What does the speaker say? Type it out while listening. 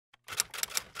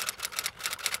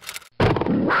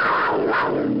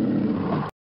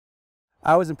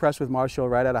I was impressed with Marshall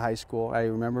right out of high school. I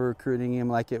remember recruiting him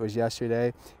like it was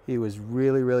yesterday. He was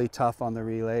really, really tough on the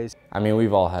relays. I mean,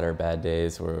 we've all had our bad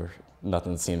days where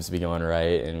nothing seems to be going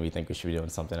right and we think we should be doing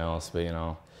something else, but you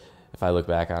know, if I look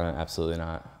back on it, absolutely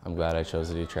not. I'm glad I chose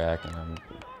to do track, and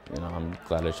I'm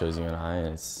glad I chose UNI,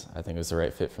 and I think it was the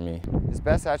right fit for me. His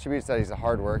best attribute is that he's a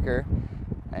hard worker,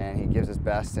 and he gives his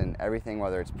best in everything,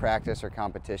 whether it's practice or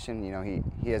competition. You know,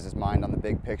 he has his mind on the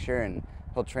big picture, and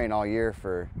he'll train all year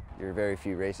for your very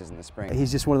few races in the spring.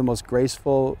 He's just one of the most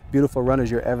graceful, beautiful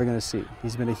runners you're ever going to see.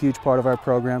 He's been a huge part of our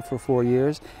program for 4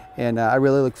 years, and I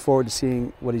really look forward to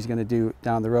seeing what he's going to do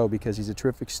down the road, because he's a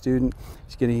terrific student.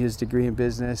 He's getting his degree in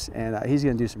business, and he's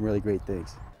going to do some really great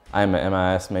things. I'm an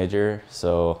MIS major,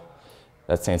 so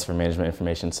that stands for Management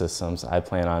Information Systems. I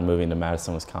plan on moving to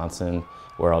Madison, Wisconsin,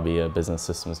 where I'll be a business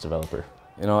systems developer.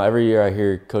 You know, every year I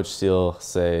hear Coach Steele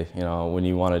say, you know, when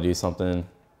you want to do something,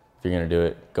 if you're going to do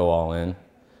it, go all in.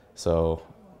 So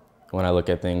when I look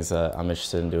at things that I'm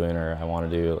interested in doing or I want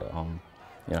to do,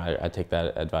 you know, I take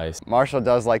that advice. Marshall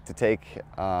does like to take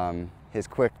his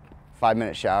quick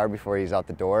 5-minute shower before he's out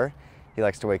the door. He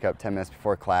likes to wake up 10 minutes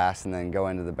before class and then go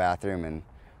into the bathroom and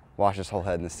wash his whole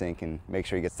head in the sink and make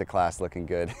sure he gets to class looking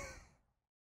good.